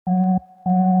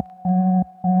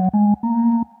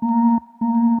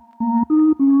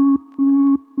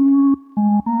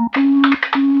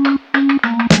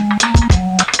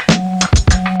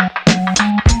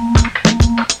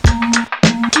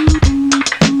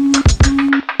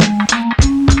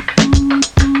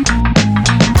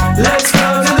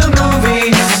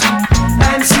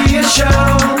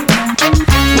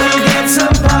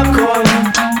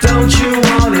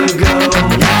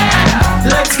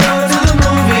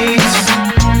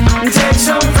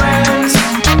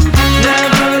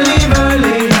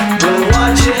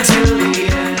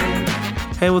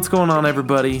what's going on,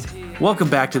 everybody? Welcome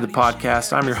back to the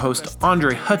podcast. I'm your host,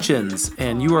 Andre Hutchins,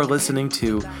 and you are listening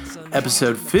to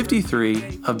episode 53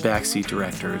 of Backseat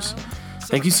Directors.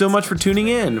 Thank you so much for tuning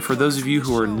in. For those of you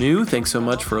who are new, thanks so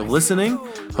much for listening.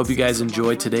 Hope you guys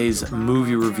enjoyed today's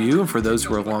movie review. And for those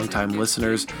who are longtime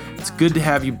listeners, it's good to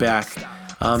have you back.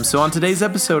 So on today's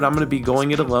episode, I'm going to be going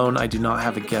it alone. I do not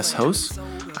have a guest host.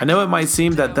 I know it might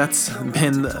seem that that's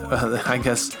been,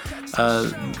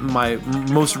 my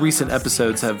most recent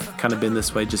episodes have kind of been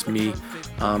this way, just me.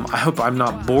 I hope I'm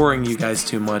not boring you guys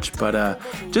too much, but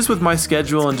just with my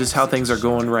schedule and just how things are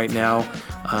going right now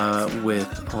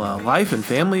with life and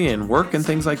family and work and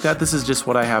things like that, this is just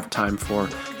what I have time for.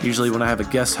 Usually when I have a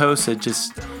guest host,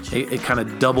 it kind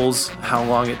of doubles how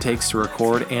long it takes to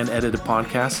record and edit a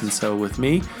podcast. And so with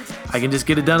me, I can just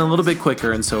get it done a little bit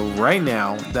quicker. And so right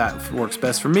now, that works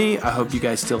best for me. I hope you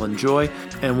guys still enjoy.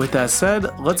 And with that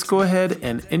said, let's go ahead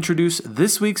and introduce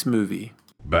this week's movie.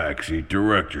 Backseat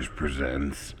Directors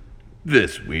presents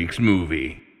this week's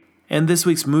movie. And this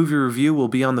week's movie review will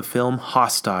be on the film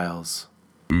Hostiles.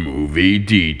 Movie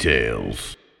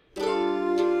details.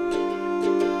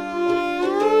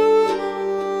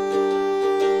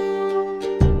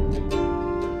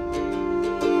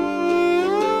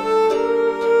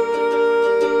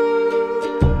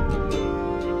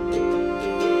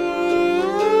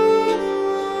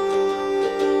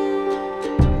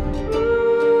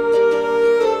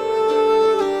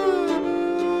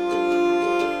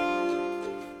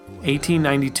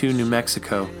 1892 New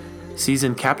Mexico.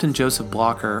 Seasoned Captain Joseph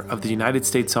Blocker of the United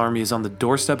States Army is on the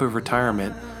doorstep of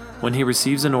retirement when he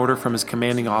receives an order from his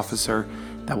commanding officer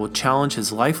that will challenge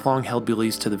his lifelong held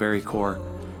beliefs to the very core.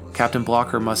 Captain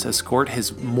Blocker must escort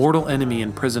his mortal enemy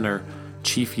and prisoner,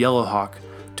 Chief Yellowhawk,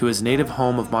 to his native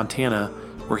home of Montana,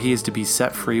 where he is to be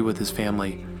set free with his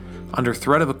family. Under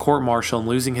threat of a court-martial and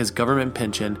losing his government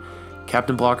pension,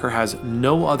 Captain Blocker has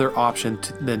no other option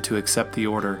than to accept the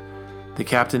order. The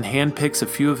captain handpicks a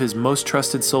few of his most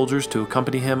trusted soldiers to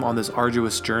accompany him on this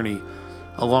arduous journey.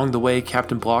 Along the way,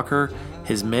 Captain Blocker,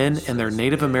 his men, and their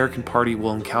Native American party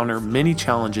will encounter many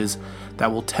challenges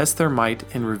that will test their might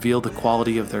and reveal the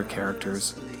quality of their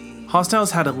characters.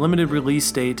 Hostiles had a limited release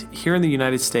date here in the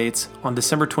United States on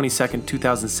December 22,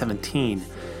 2017,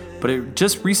 but it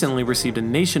just recently received a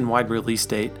nationwide release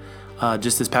date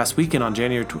just this past weekend on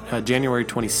January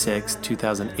 26,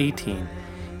 2018.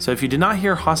 So if you did not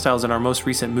hear Hostiles in our most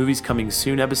recent Movies Coming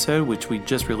Soon episode, which we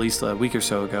just released a week or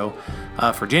so ago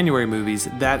for January movies,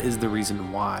 that is the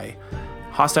reason why.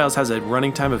 Hostiles has a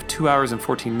running time of 2 hours and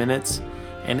 14 minutes,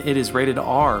 and it is rated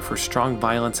R for strong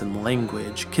violence and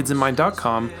language.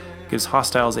 KidsInMind.com gives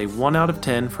Hostiles a 1 out of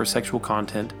 10 for sexual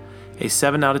content, a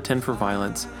 7 out of 10 for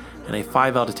violence, and a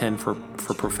 5 out of 10 for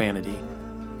profanity.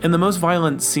 And the most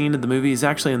violent scene of the movie is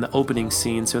actually in the opening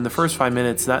scene. So in the first 5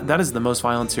 minutes, that is the most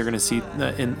violence you're going to see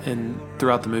in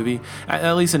throughout the movie,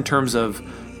 at least in terms of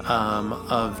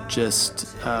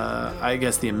just I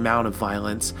guess the amount of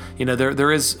violence. You know,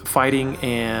 there is fighting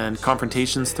and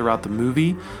confrontations throughout the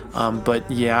movie, but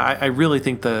yeah, I really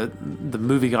think the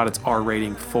movie got its R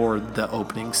rating for the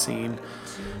opening scene.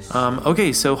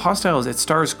 Okay, so Hostiles, it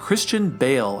stars Christian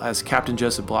Bale as Captain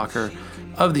Joseph Blocker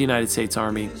of the United States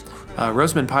Army.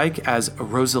 Rosamund Pike as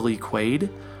Rosalie Quaid,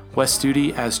 Wes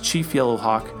Studi as Chief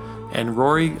Yellowhawk, and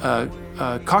Rory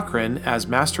Cochrane as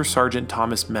Master Sergeant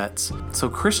Thomas Metz. So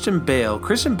Christian Bale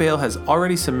has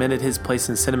already cemented his place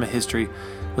in cinema history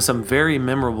with some very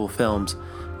memorable films: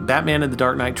 Batman and the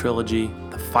Dark Knight trilogy,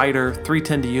 The Fighter,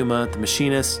 3:10 to Yuma, The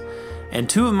Machinist, and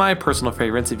two of my personal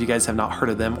favorites, if you guys have not heard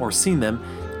of them or seen them,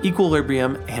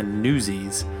 Equilibrium and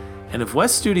Newsies. And if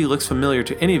Wes Studi looks familiar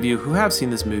to any of you who have seen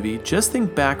this movie, just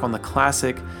think back on the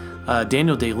classic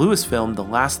Daniel Day-Lewis film, The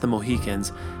Last of the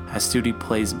Mohicans, as Studi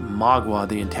plays Magua,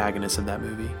 the antagonist of that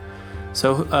movie.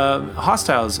 So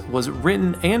Hostiles was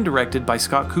written and directed by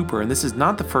Scott Cooper, and this is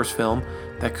not the first film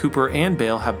that Cooper and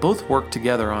Bale have both worked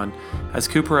together on, as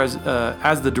Cooper as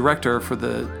the director for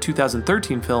the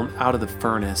 2013 film Out of the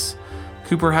Furnace.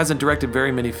 Cooper hasn't directed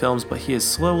very many films, but he is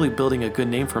slowly building a good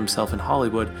name for himself in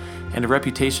Hollywood and a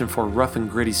reputation for rough and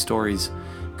gritty stories.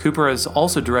 Cooper has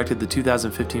also directed the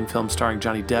 2015 film starring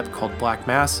Johnny Depp called Black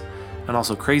Mass, and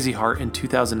also Crazy Heart in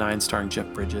 2009 starring Jeff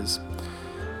Bridges.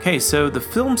 Okay, so the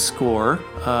film score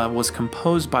was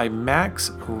composed by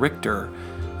Max Richter.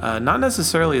 Not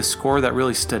necessarily a score that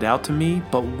really stood out to me,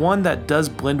 but one that does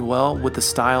blend well with the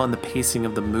style and the pacing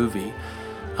of the movie.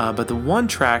 But the one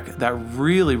track that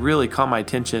really caught my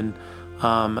attention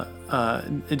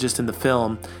just in the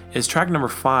film is track number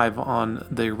 5 on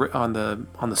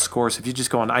the score. So if you just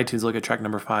go on iTunes, look at track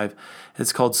number 5.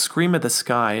 It's called "Scream at the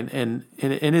Sky," and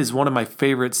it is one of my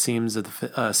favorite scenes of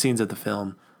the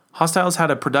film. Hostiles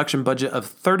had a production budget of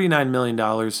 $39 million,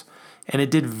 and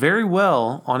it did very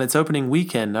well on its opening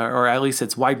weekend, or at least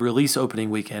its wide release opening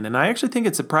weekend. And I actually think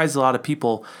it surprised a lot of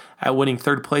people at winning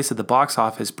third place at the box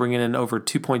office, bringing in over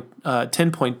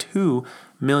 $10.2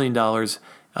 million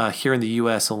here in the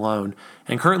U.S. alone.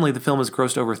 And currently, the film has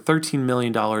grossed over $13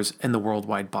 million in the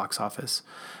worldwide box office.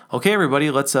 Okay, everybody,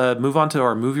 let's move on to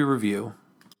our movie review.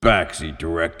 Backseat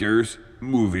Directors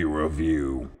Movie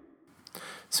Review.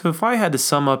 So if I had to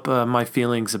sum up my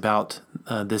feelings about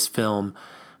this film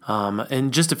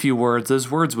in just a few words, those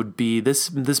words would be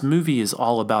this movie is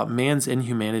all about man's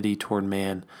inhumanity toward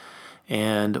man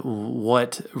and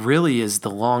what really is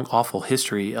the long, awful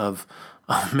history of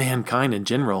mankind in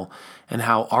general, and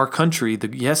how our country, the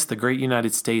great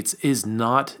United States, is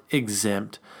not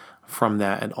exempt from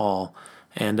that at all.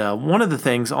 And one of the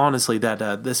things, honestly,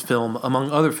 that this film,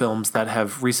 among other films that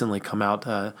have recently come out,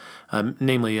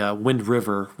 namely Wind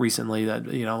River recently, that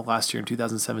last year in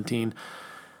 2017,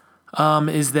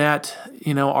 is that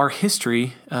our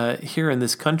history here in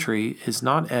this country is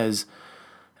not as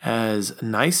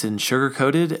nice and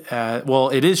sugar-coated. Well,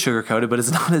 it is sugar-coated, but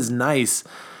it's not as nice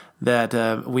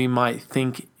that we might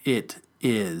think it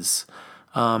is.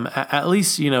 At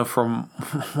least, from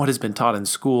what has been taught in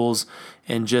schools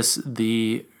and just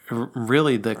the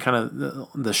kind of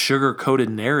the sugar-coated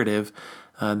narrative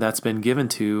that's been given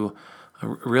to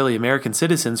really American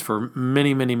citizens for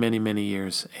many, many, many, many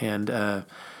years. And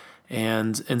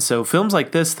so films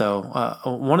like this, though,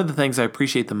 one of the things I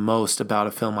appreciate the most about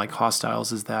a film like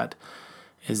Hostiles is that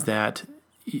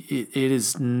it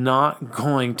is not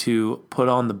going to put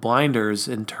on the blinders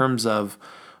in terms of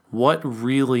what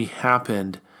really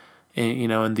happened, in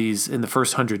the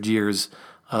first 100 years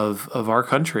of our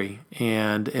country,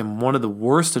 and one of the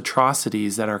worst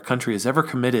atrocities that our country has ever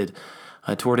committed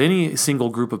toward any single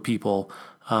group of people.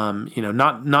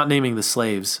 Not naming the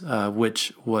slaves,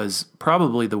 which was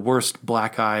probably the worst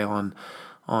black eye on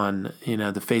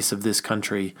the face of this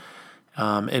country.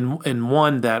 And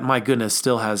one that, my goodness,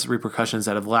 still has repercussions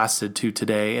that have lasted to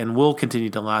today and will continue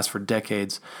to last for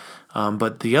decades.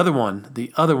 But the other one,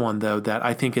 though, that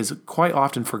I think is quite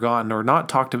often forgotten or not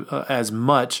talked as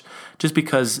much, just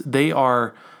because they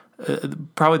are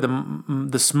probably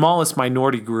the smallest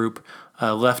minority group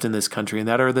left in this country, and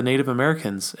that are the Native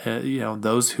Americans.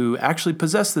 Those who actually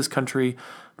possessed this country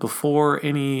before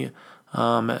any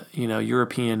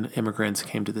European immigrants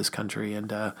came to this country,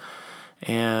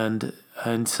 and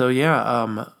so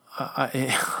yeah.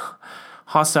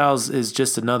 Hostiles is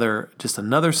just another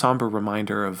somber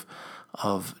reminder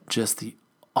of just the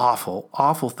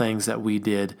awful things that we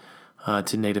did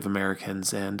to Native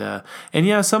Americans, and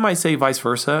yeah, some might say vice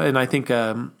versa, and I think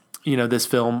this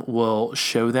film will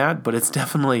show that, but it's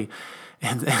definitely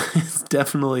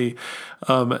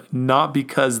not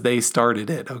because they started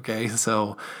it. Okay,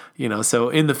 so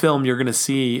in the film you're going to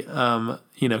see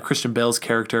Christian Bale's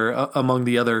character among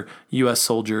the other U.S.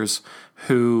 soldiers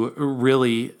who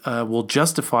really will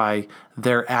justify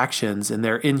their actions and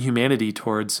their inhumanity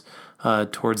towards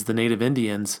the Native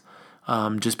Indians,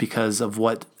 just because of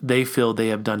what they feel they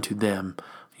have done to them,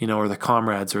 or the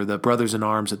comrades or the brothers in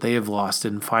arms that they have lost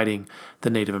in fighting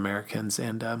the Native Americans.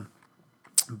 And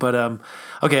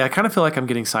okay, I kind of feel like I'm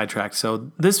getting sidetracked.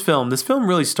 So this film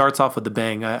really starts off with a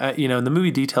bang. In the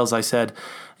movie details, I said,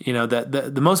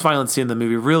 that the most violent scene in the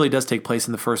movie really does take place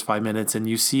in the first 5 minutes, and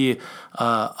you see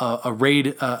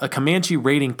a Comanche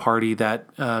raiding party that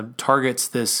targets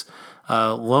this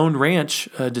lone ranch,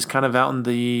 just kind of out in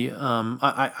the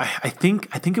I think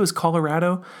it was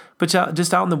Colorado, but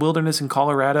just out in the wilderness in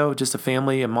Colorado, just a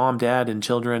family, a mom, dad, and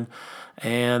children.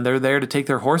 And they're there to take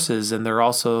their horses, and they're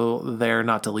also there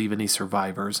not to leave any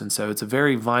survivors. And so it's a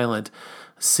very violent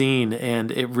scene,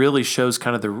 and it really shows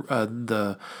kind of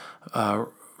the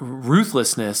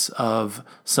ruthlessness of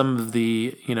some of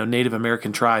the Native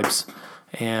American tribes.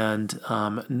 And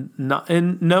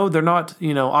no, they're not.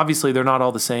 Obviously they're not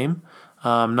all the same.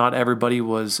 Not everybody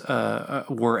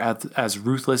were as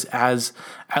ruthless as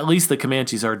at least the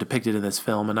Comanches are depicted in this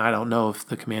film, and I don't know if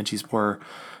the Comanches were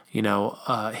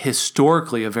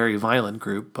historically a very violent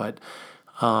group, but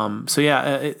so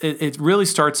yeah, it really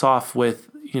starts off with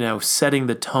setting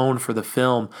the tone for the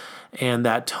film, and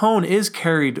that tone is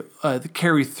carried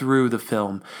through the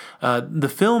film. The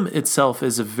film itself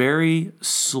is a very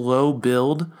slow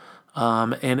build,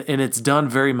 and it's done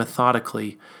very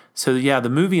methodically. So yeah, the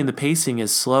movie and the pacing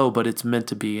is slow, but it's meant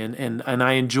to be, and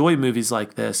I enjoy movies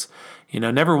like this.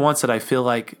 Never once did I feel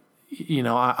like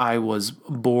I was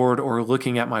bored or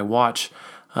looking at my watch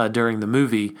during the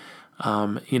movie.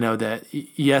 That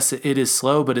yes, it is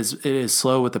slow, but it is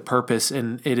slow with a purpose,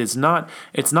 and it's not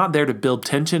there to build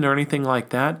tension or anything like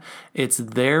that. It's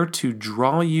there to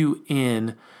draw you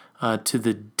in to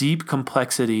the deep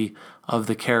complexity of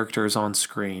the characters on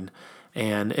screen.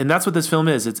 And that's what this film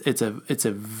is. It's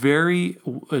a very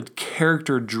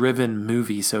character driven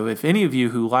movie. So if any of you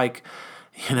who like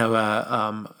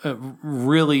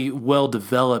really well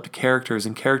developed characters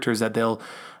and characters that they'll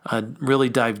really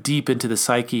dive deep into the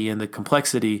psyche and the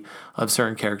complexity of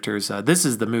certain characters, this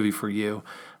is the movie for you.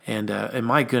 And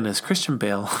my goodness, Christian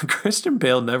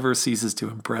Bale never ceases to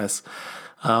impress.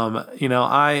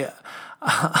 I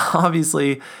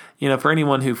obviously, for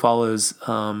anyone who follows,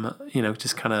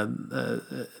 just kind of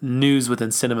news within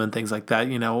cinema and things like that,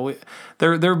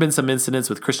 there have been some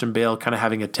incidents with Christian Bale kind of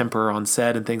having a temper on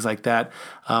set and things like that.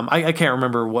 I can't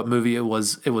remember what movie it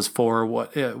was for,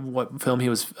 what film he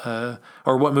was,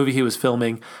 or what movie he was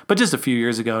filming, but just a few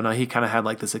years ago, now he kind of had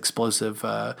like this explosive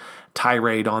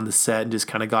tirade on the set and just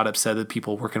kind of got upset at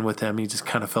people working with him. He just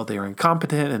kind of felt they were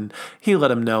incompetent, and he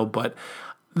let him know, but.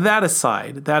 That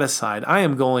aside, I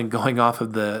am going off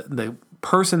of the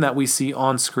person that we see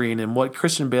on screen and what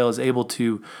Christian Bale is able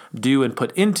to do and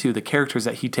put into the characters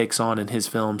that he takes on in his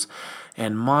films.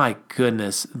 And my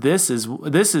goodness, this is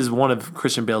one of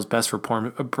Christian Bale's best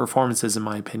performances, in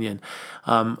my opinion.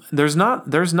 There's not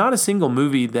a single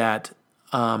movie that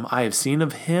I have seen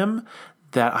of him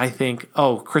that I think,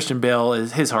 oh, Christian Bale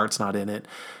his heart's not in it.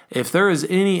 If there is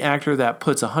any actor that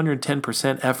puts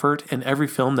 110% effort in every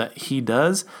film that he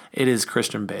does, it is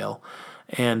Christian Bale.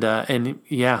 And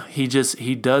yeah, he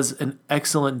does an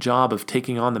excellent job of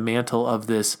taking on the mantle of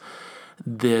this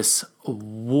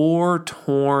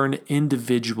war-torn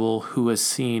individual who has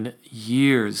seen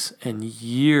years and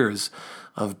years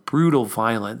of brutal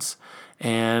violence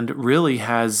and really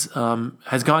has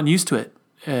gotten used to it.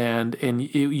 And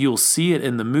you'll see it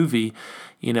in the movie,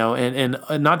 and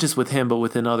not just with him, but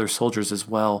within other soldiers as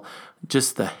well.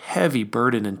 Just the heavy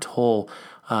burden and toll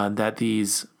that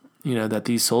these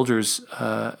soldiers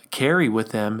carry with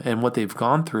them and what they've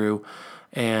gone through,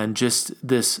 and just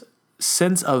this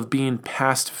sense of being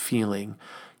past feeling,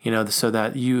 so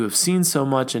that you have seen so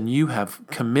much and you have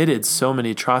committed so many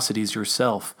atrocities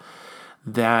yourself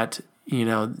that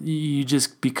you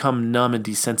just become numb and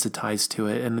desensitized to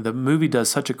it. And the movie does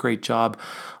such a great job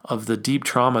of the deep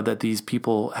trauma that these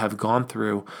people have gone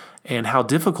through and how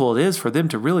difficult it is for them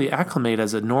to really acclimate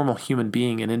as a normal human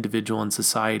being and individual in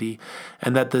society.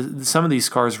 And that some of these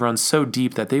scars run so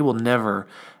deep that they will never,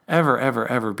 ever, ever,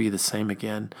 ever be the same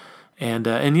again. And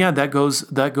yeah, that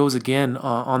goes again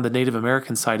on the Native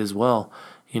American side as well.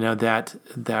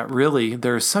 That really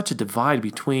there is such a divide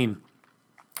between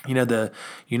the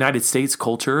United States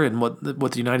culture and what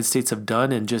the United States have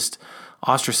done and just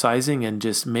ostracizing and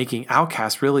just making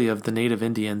outcasts really of the Native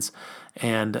Indians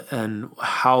and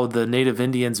how the Native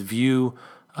Indians view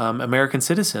American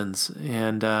citizens.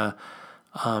 And the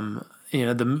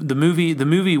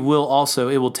movie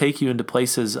will take you into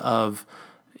places of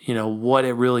what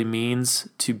it really means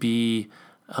to be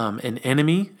an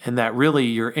enemy, and that really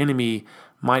your enemy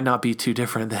might not be too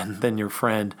different than your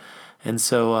friend. And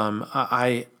so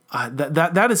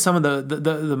that is some of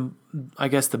the I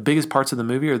guess the biggest parts of the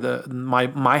movie, or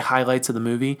my highlights of the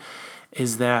movie,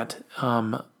 is that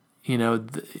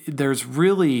there's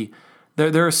really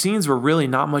there are scenes where really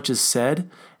not much is said,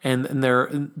 and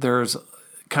there's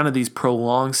kind of these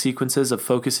prolonged sequences of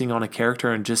focusing on a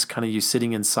character and just kind of you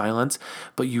sitting in silence,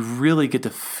 but you really get to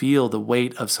feel the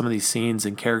weight of some of these scenes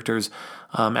and characters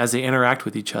as they interact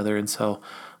with each other. And so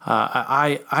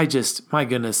I just, my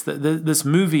goodness, this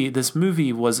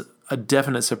movie was a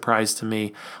definite surprise to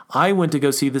me. I went to go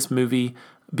see this movie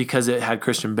because it had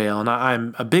Christian Bale, and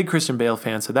I'm a big Christian Bale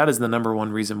fan, so that is the number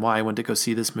one reason why I went to go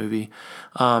see this movie.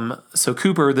 So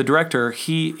Cooper, the director,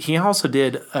 he also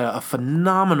did a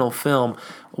phenomenal film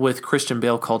with Christian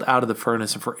Bale called Out of the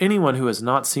Furnace, and for anyone who has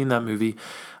not seen that movie,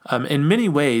 in many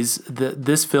ways,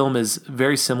 this film is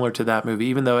very similar to that movie,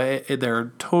 even though there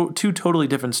are two totally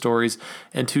different stories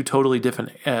and two totally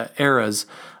different eras.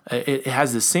 It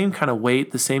has the same kind of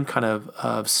weight, the same kind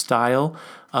of style,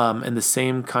 and the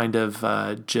same kind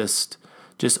of just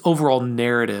overall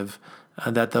narrative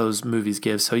that those movies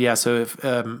give. So yeah, so if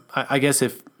I guess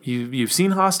if you've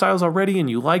seen Hostiles already and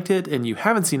you liked it, and you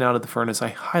haven't seen Out of the Furnace, I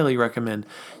highly recommend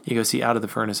you go see Out of the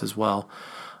Furnace as well.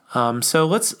 So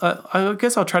let's. I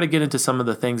guess I'll try to get into some of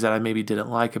the things that I maybe didn't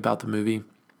like about the movie.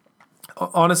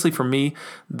 Honestly, for me,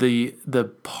 the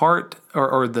part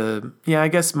or I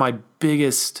guess my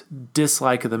biggest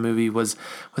dislike of the movie was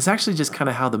actually just kind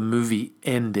of how the movie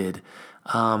ended.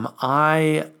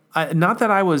 I not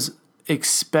that I was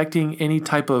expecting any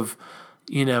type of,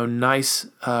 nice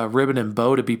ribbon and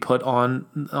bow to be put on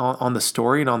the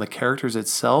story and on the characters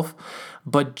itself,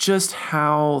 but just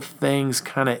how things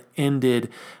kind of ended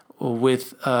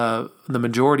with the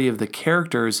majority of the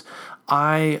characters.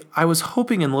 I was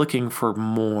hoping and looking for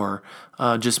more,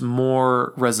 just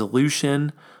more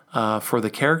resolution for the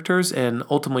characters, and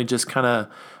ultimately just kind of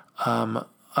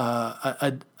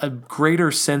a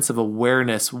greater sense of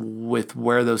awareness with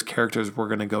where those characters were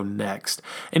going to go next.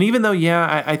 And even though,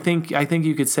 I think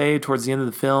you could say towards the end of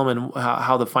the film and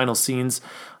how the final scenes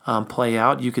play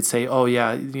out, you could say, oh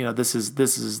yeah, this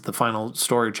is the final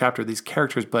story or chapter of these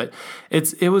characters, but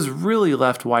it was really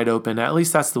left wide open. At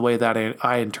least that's the way that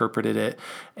I interpreted it,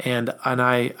 and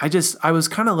I was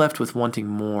kind of left with wanting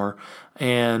more.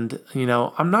 And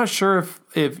I'm not sure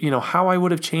if how I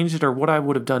would have changed it or what I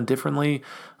would have done differently,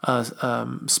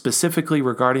 specifically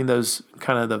regarding those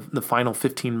kind of the final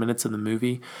 15 minutes of the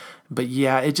movie. But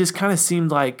yeah, it just kind of seemed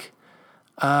like.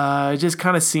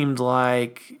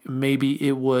 Maybe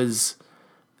it was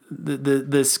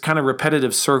this kind of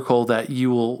repetitive circle that you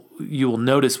will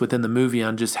notice within the movie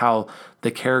on just how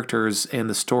the characters and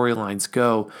the storylines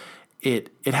go. It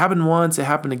happened once, it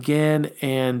happened again,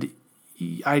 and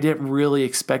I didn't really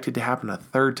expect it to happen a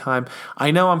third time.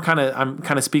 I know I'm kind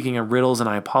of speaking in riddles, and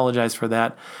I apologize for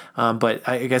that. But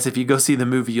I guess if you go see the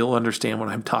movie, you'll understand what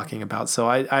I'm talking about. So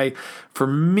for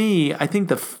me, I think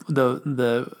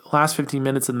the last 15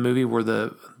 minutes of the movie were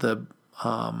the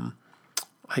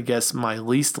I guess my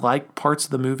least liked parts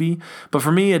of the movie. But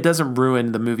for me, it doesn't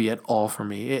ruin the movie at all for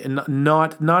me.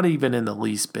 Not even in the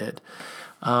least bit.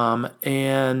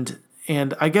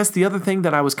 And I guess the other thing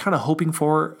that I was kind of hoping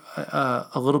for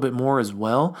a little bit more as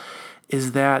well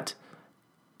is that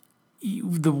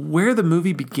where the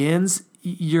movie begins,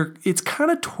 it's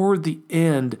kind of toward the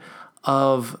end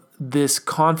of this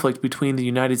conflict between the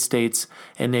United States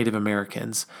and Native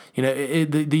Americans.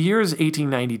 The year is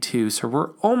 1892, so we're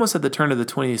almost at the turn of the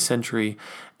 20th century,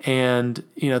 and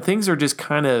things are just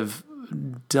kind of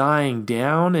dying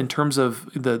down in terms of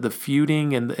the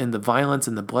feuding and the violence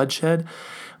and the bloodshed.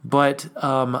 But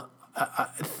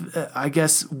I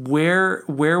guess where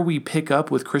we pick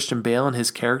up with Christian Bale and his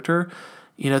character,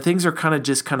 things are kind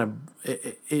of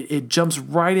it jumps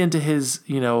right into his,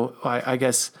 I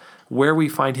guess where we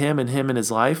find him and his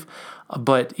life.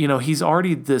 But he's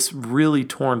already this really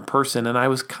torn person, and I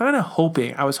was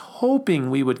hoping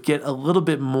we would get a little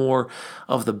bit more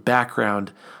of the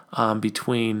background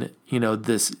between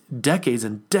this decades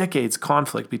and decades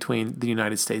conflict between the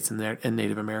United States and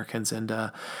Native Americans, and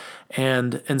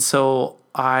so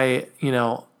I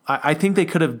think they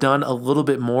could have done a little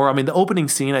bit more. I mean, the opening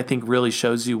scene I think really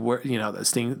shows you where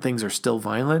things are still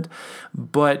violent,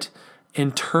 but in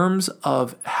terms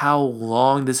of how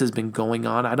long this has been going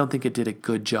on, I don't think it did a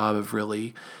good job of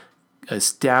really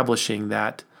establishing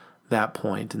that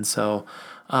point, and so.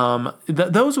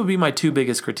 Those would be my two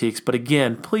biggest critiques. But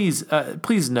again, please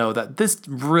know that this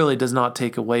really does not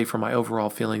take away from my overall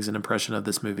feelings and impression of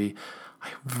this movie. I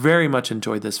very much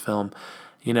enjoyed this film.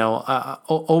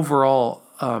 Overall,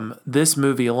 this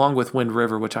movie, along with Wind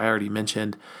River, which I already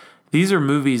mentioned, these are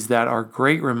movies that are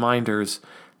great reminders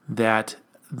that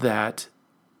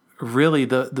really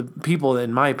the people,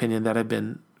 in my opinion, that have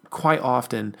been quite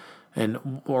often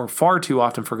or far too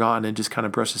often forgotten and just kind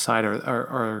of brushed aside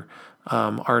are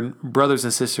our brothers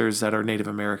and sisters that are Native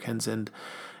Americans, and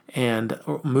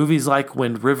movies like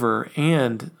Wind River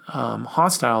and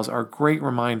Hostiles are great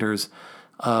reminders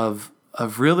of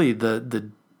really the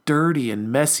dirty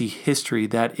and messy history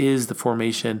that is the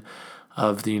formation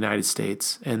of the United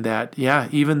States, and that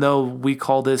even though we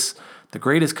call this the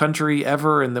greatest country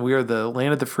ever, and that we are the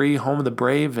land of the free, home of the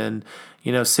brave, and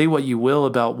say what you will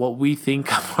about what we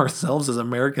think of ourselves as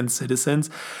American citizens,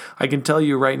 I can tell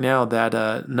you right now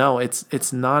that no,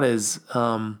 it's not as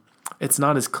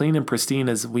clean and pristine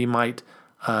as we might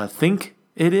think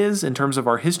it is in terms of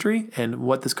our history and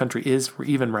what this country is for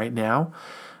even right now.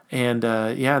 And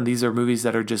and these are movies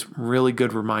that are just really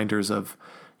good reminders of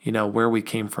where we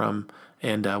came from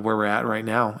and where we're at right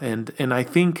now. And I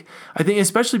think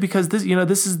especially because this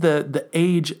this is the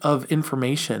age of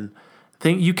information.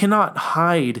 You cannot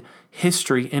hide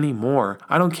history anymore.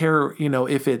 I don't care,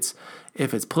 if it's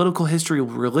political history,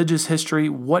 religious history,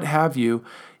 what have you.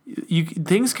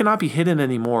 Things cannot be hidden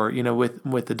anymore.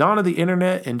 With the dawn of the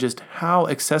internet and just how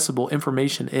accessible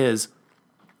information is.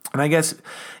 And I guess,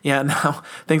 now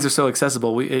things are so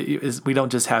accessible. We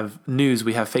don't just have news;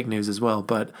 we have fake news as well.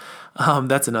 But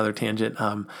that's another tangent.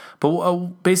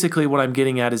 But basically, what I'm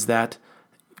getting at is that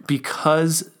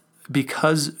because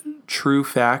true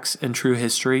facts and true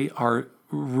history are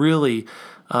really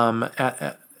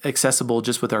accessible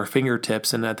just with our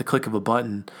fingertips and at the click of a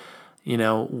button.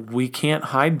 We can't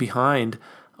hide behind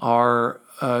our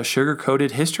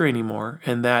sugar-coated history anymore,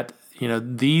 and that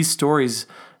these stories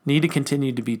need to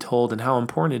continue to be told, and how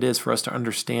important it is for us to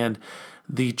understand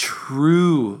the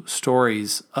true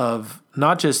stories of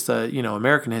not just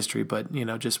American history, but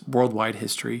just worldwide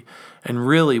history, and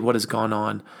really what has gone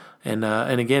on, and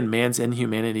again, man's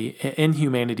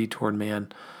inhumanity toward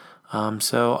man. I'm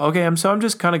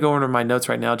just kind of going over my notes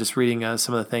right now, just reading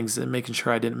some of the things and making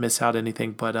sure I didn't miss out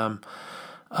anything. But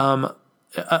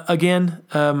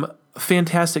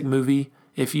fantastic movie.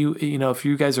 If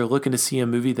you guys are looking to see a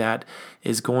movie that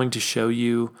is going to show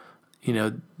you,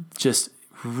 just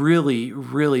really,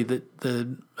 really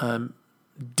the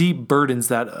deep burdens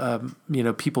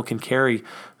that people can carry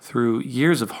through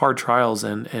years of hard trials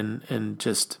and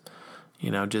just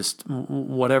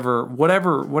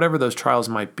whatever those trials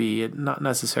might be. Not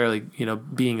necessarily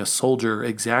being a soldier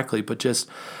exactly, but just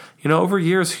over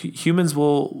years humans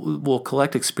will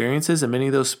collect experiences, and many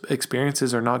of those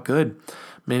experiences are not good.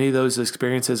 Many of those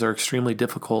experiences are extremely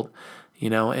difficult,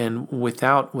 and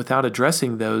without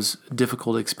addressing those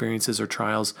difficult experiences or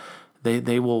trials,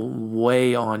 they will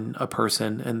weigh on a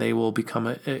person, and they will become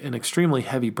an extremely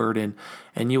heavy burden.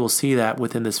 And you will see that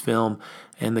within this film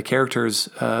and the characters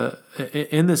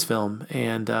in this film.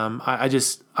 And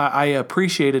I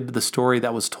appreciated the story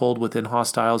that was told within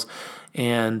Hostiles,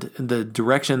 and the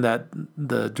direction that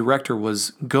the director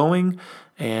was going,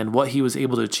 and what he was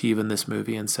able to achieve in this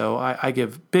movie. And so I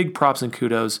give big props and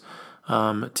kudos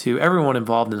to everyone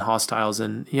involved in Hostiles.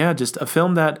 And yeah, just a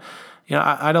film that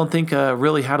I don't think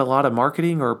really had a lot of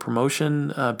marketing or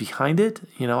promotion behind it.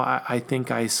 I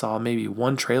think I saw maybe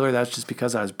one trailer. That's just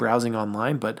because I was browsing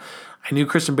online, but I knew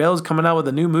Christian Bale was coming out with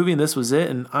a new movie, and this was it,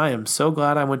 and I am so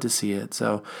glad I went to see it.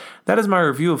 So that is my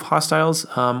review of Hostiles.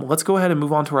 Let's go ahead and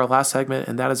move on to our last segment,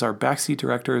 and that is our Backseat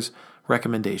Director's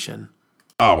recommendation.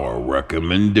 Our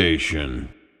recommendation.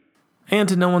 And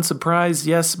to no one's surprise,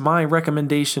 yes, my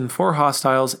recommendation for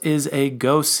Hostiles is a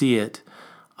go see it.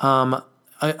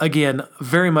 Again,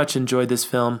 very much enjoyed this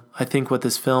film. I think what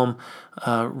this film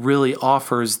really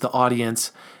offers the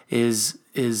audience is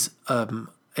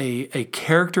a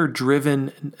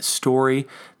character-driven story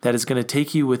that is going to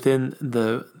take you within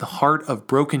the heart of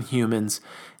broken humans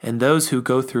and those who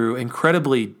go through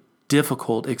incredibly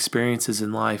difficult experiences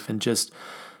in life, and just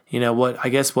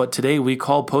what today we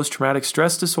call post-traumatic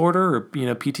stress disorder, or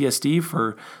PTSD,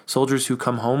 for soldiers who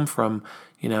come home from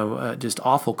just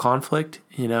awful conflict.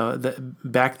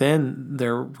 Back then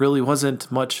there really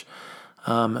wasn't much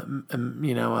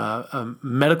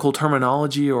medical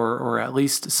terminology or at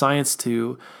least science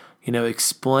to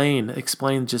explain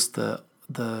just the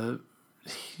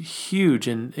huge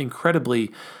and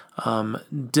incredibly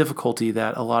difficulty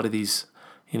that a lot of these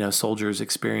soldiers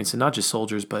experience, and not just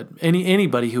soldiers, but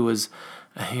anybody who was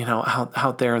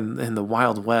out there in the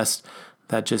Wild West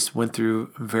that just went through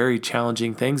very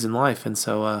challenging things in life. And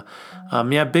so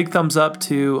big thumbs up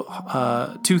to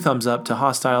 2 thumbs up to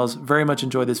Hostiles. Very much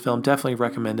enjoyed this film. Definitely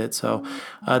recommend it. So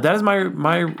that is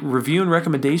my review and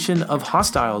recommendation of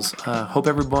Hostiles. Hope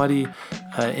everybody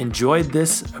enjoyed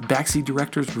this Backseat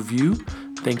Director's review.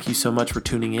 Thank you so much for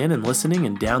tuning in and listening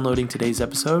and downloading today's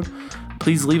episode.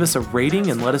 Please leave us a rating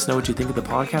and let us know what you think of the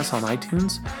podcast on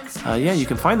iTunes. You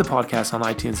can find the podcast on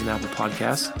iTunes and Apple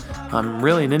Podcasts,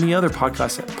 really in any other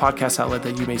podcast outlet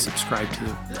that you may subscribe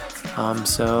to.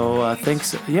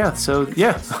 Thanks.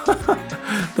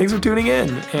 Thanks for tuning in,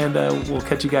 and we'll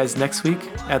catch you guys next week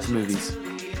at the movies.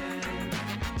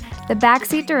 The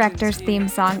Backseat Director's theme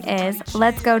song is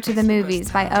Let's Go to the Movies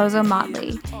by Ozo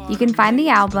Motley. You can find the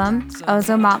album,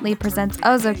 Ozo Motley Presents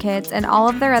Ozo Kids, and all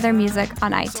of their other music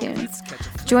on iTunes.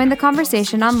 Join the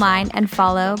conversation online and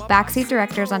follow Backseat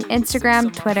Directors on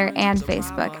Instagram, Twitter, and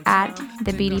Facebook at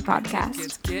The BD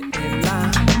Podcast.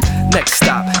 Next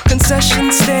stop,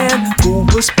 concession stand.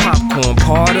 Goobers, popcorn,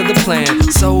 part of the plan.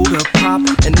 Soda pop,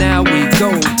 and now we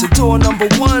go to door number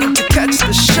 1 to catch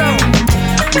the show.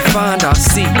 We find our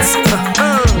seats,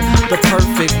 the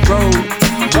perfect road.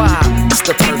 Wow, it's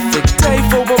the perfect day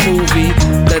for a movie.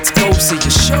 Let's go see a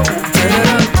show.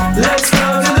 Yeah. Let's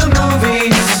go to the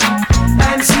movies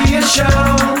and see a show.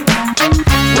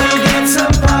 We'll get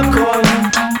some popcorn.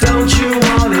 Don't you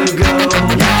wanna go?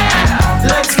 Yeah.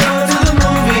 Let's go to the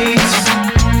movies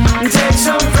and take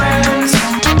some friends.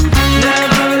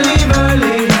 Never leave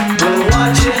early. We'll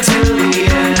watch it till the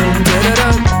end.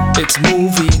 It's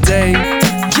movie day.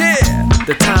 Yeah,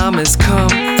 the time has come.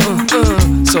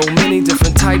 So many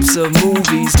different types of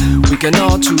movies we can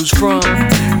all choose from.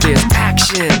 There's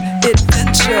action,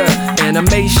 adventure,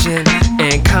 animation,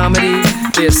 and comedy.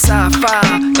 There's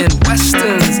sci-fi and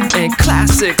westerns and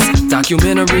classics,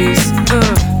 documentaries.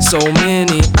 So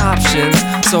many options,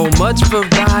 so much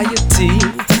variety.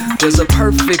 There's a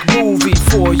perfect movie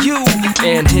for you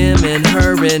and him and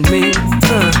her and me.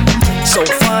 So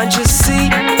find your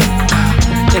seat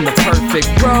in the perfect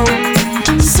row.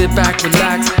 Sit back,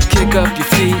 relax, kick up your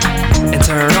feet, and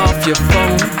turn off your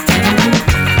phone.